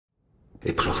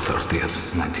April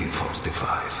 30th,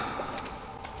 1945.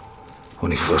 When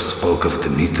he first spoke of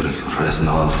Dmitri,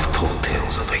 Reznov told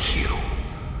tales of a hero.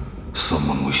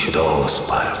 Someone we should all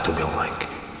aspire to be like.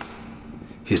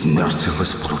 His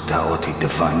merciless brutality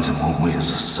defines him only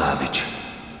as a savage.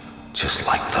 Just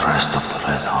like the rest of the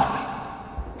Red Army.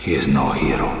 He is no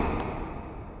hero.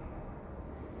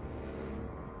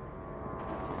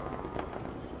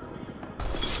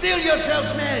 Steel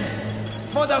yourselves, men,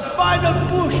 for the final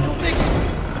push to victory.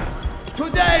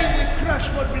 Today we crush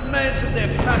what remains of their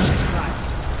fascist Reich.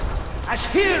 As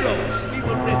heroes, we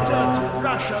will return to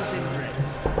Russia's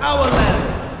embrace. Our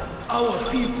land, our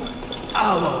people,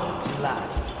 our blood.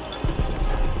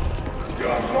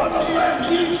 Your motherland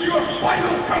needs your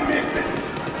final commitment!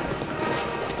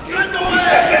 Get The away!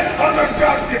 SS Honor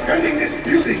Guard defending this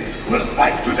building will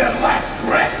fight to their last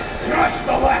breath, crush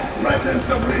the last remnants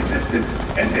of resistance,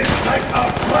 and this night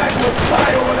our flag will fly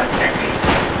over the city!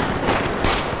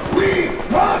 We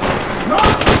must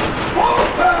not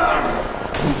falter!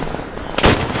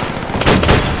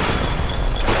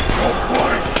 Show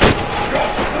courage, show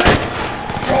strength,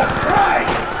 show pride,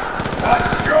 but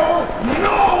show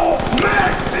no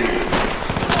mercy!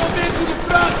 More men to the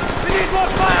front! We need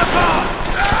more firepower!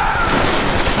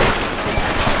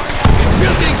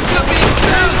 Buildings will be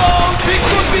killed! We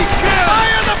could be killed!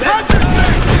 Fire the punches!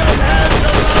 Your hands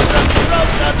around the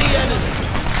throat of the enemy!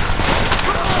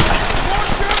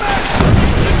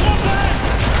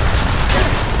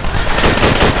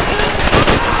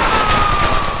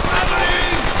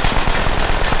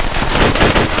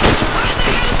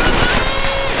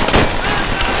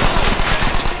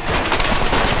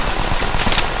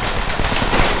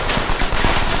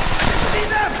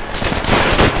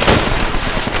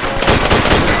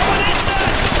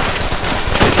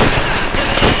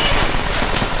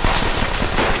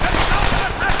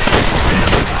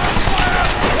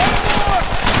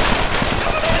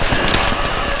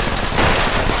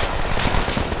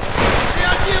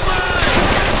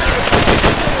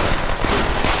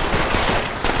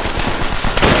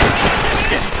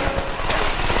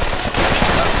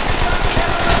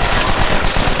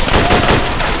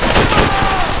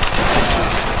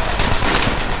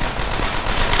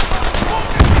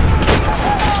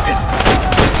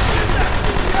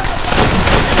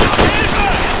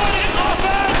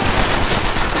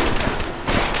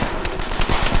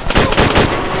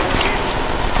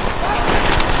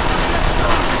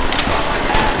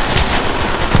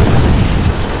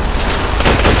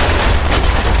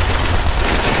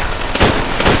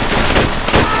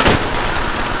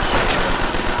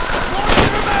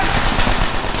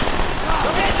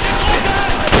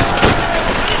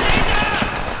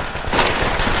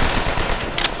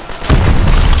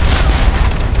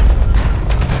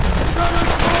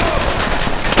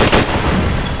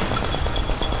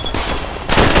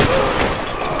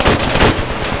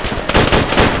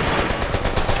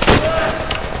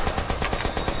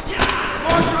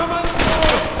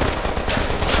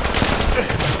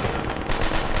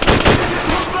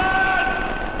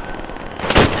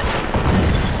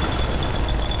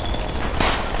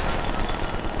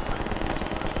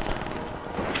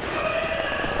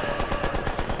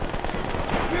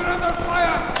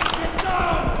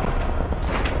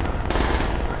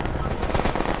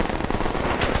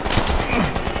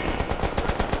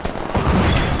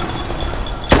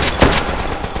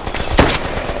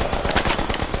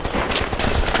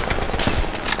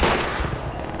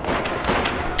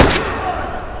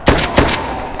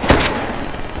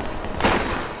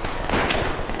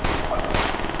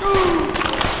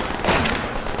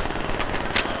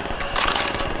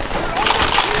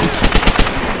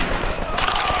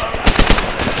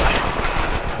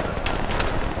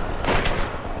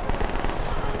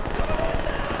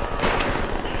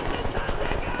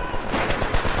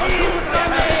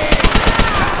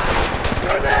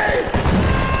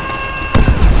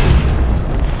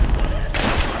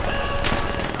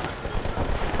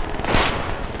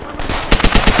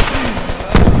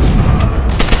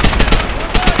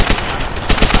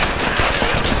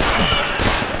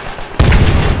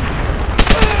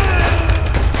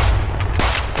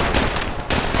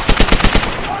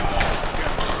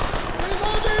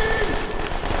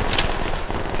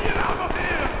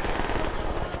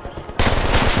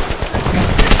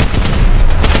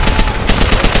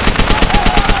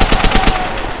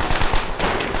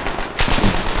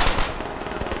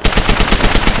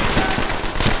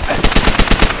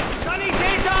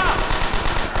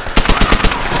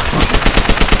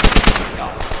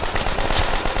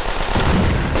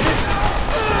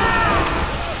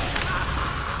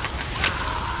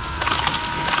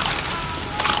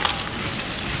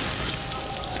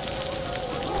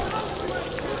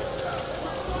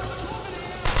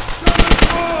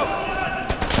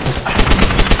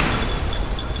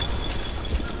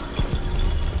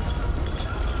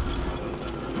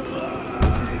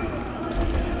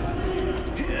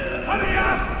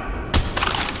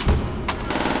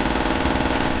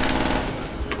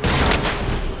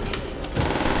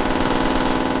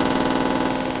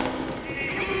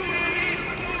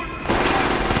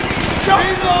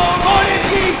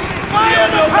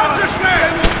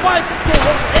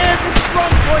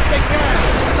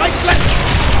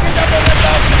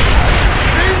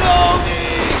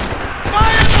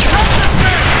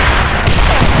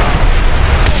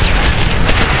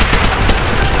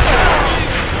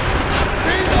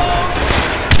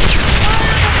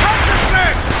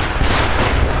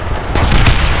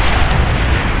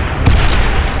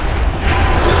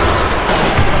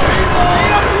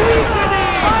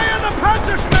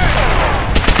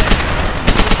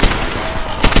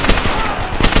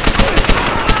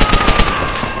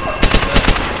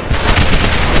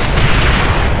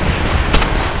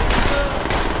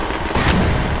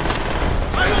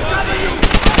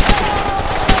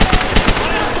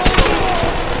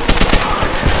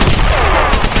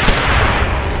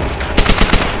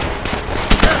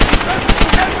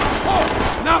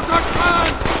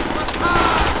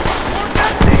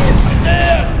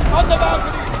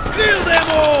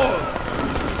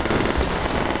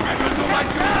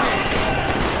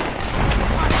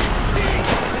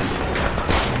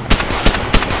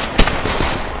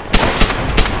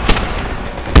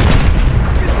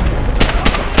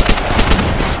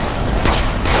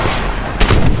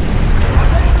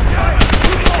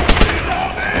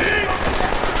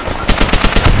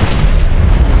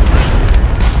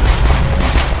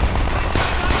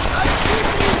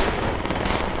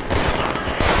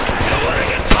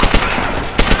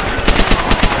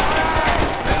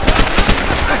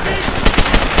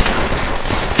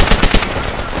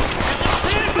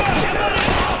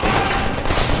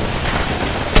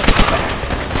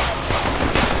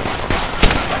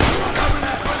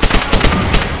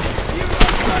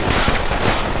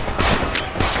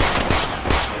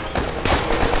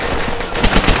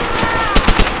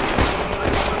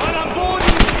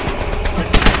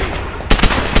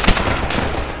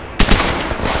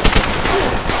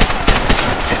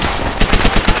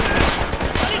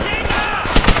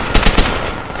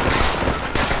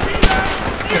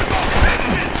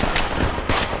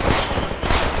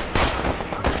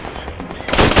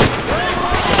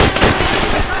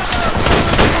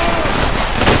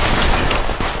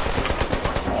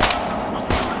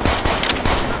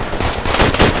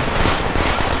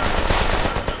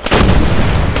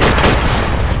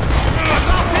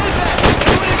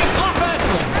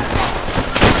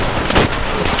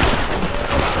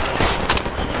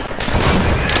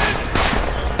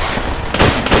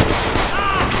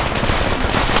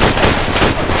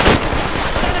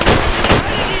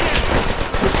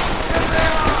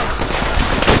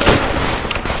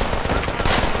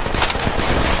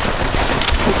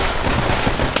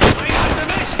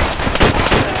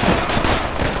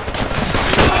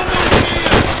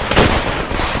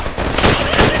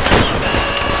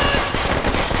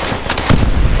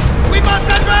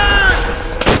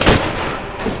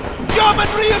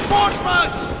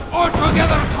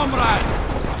 Together, comrades!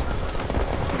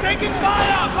 Taking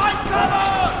fire! Find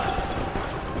cover!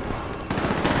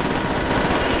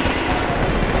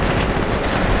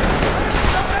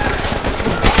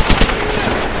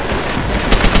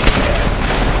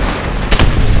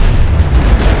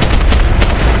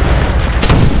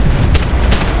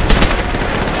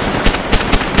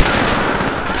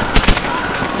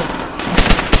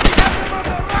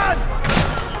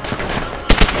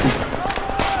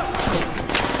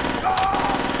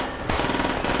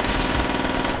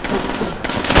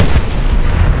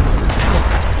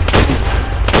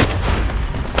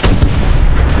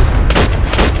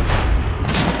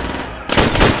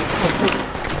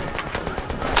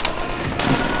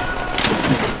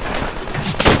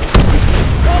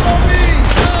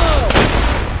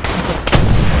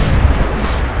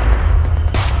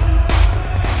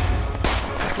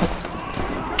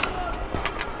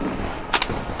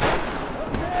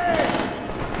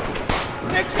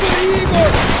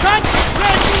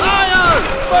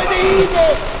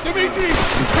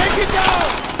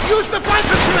 Use the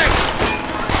Panzerschreck!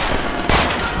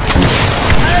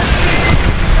 As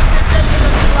this the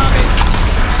Slavits,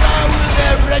 so will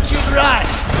their wretched Reich.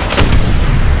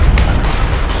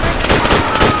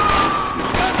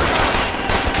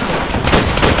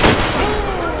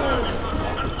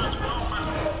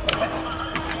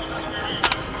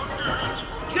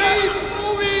 Keep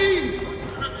moving!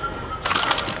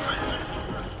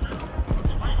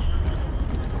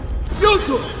 You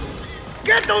two!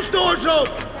 Get those doors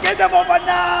open! Get them open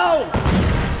now!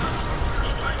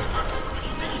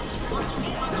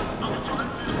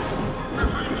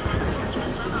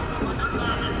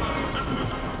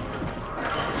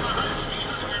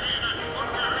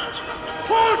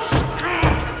 Push!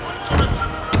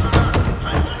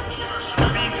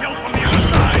 I'm being held from the other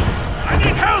side! I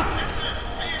need help!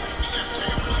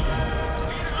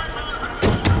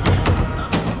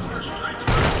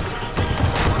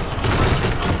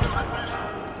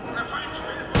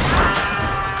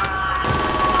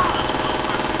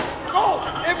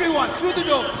 Everyone, through the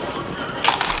doors!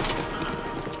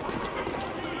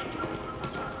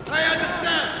 I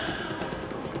understand!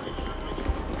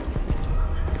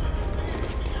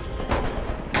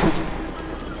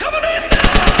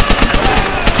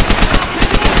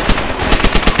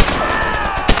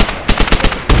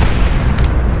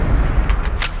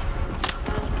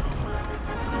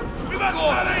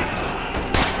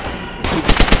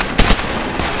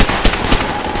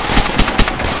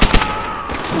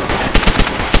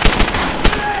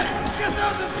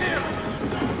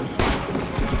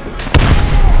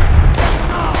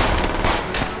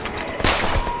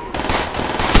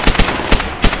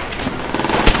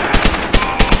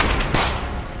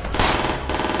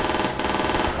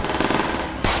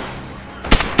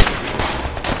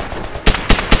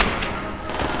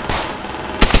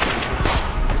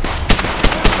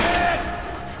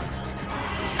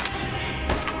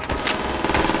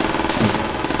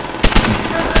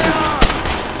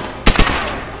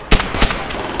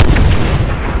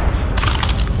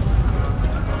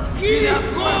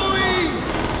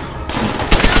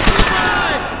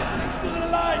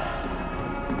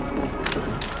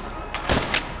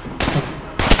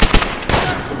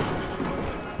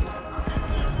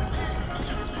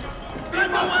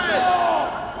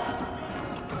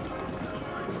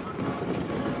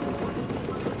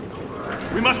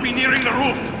 We must be nearing the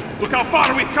roof. Look how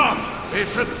far we've come. We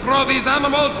should throw these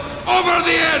animals over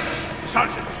the edge!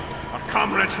 Sergeant, our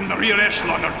comrades from the rear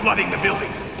echelon are flooding the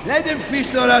building. Let them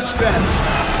feast on our scraps.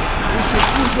 We should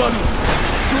push on them.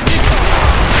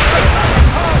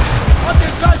 On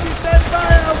the country stand by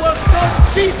and will so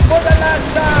deep for the last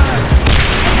time!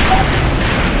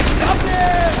 Stop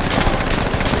there!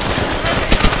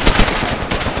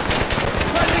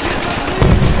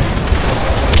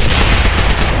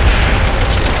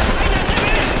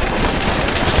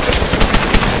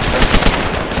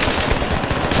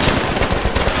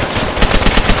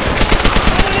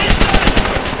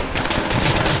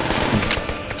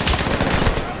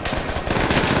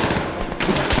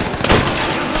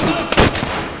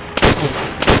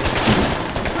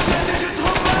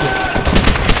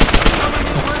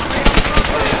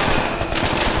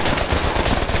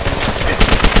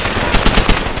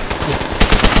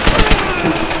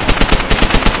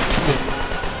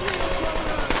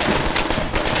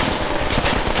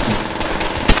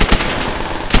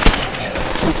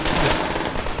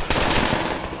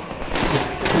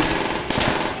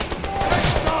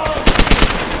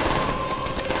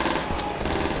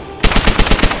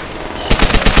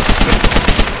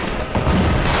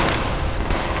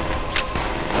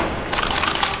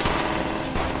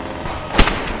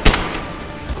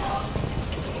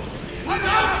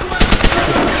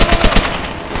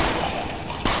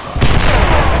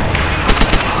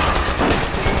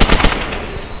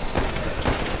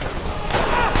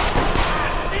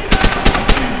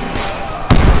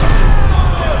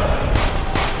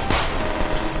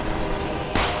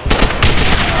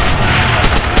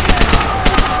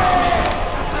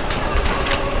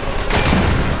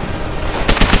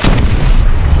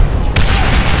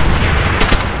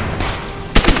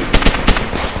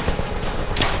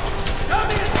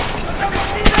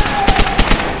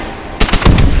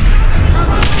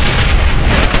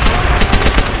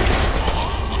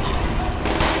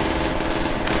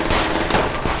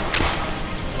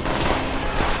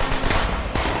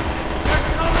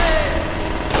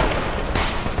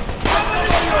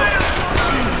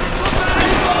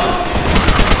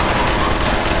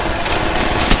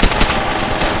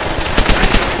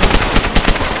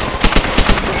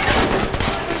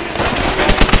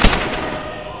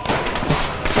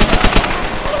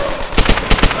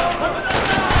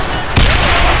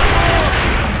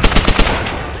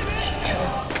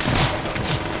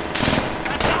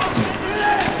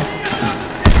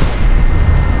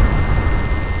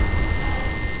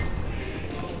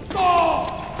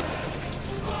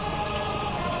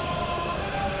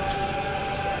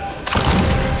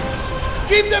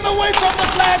 Keep them away from the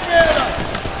flag bearer!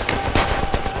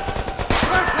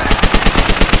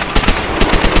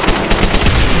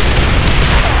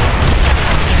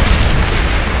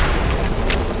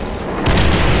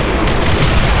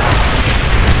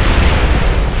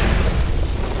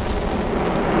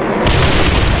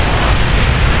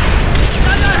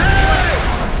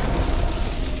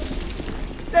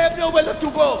 They have nowhere left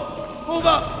to go! Move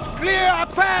up! Clear a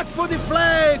path for the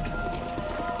flag!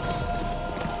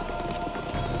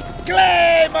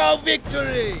 Claim our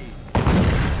victory!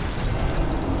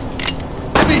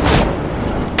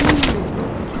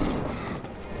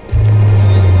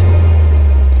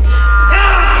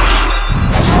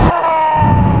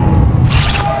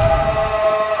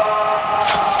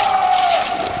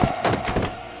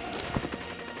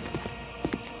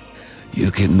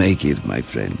 You can make it, my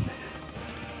friend.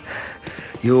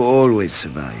 You always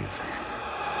survive.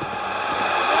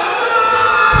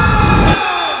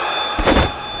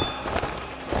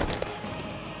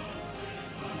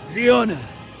 The honor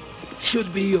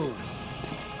should be yours.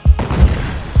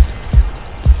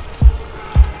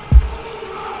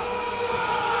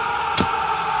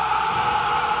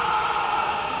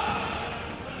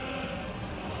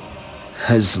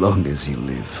 As long as you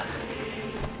live,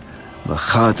 the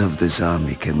heart of this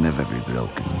army can never be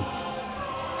broken.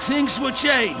 Things will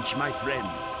change, my friend.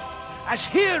 As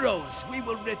heroes, we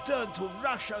will return to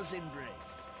Russia's embrace.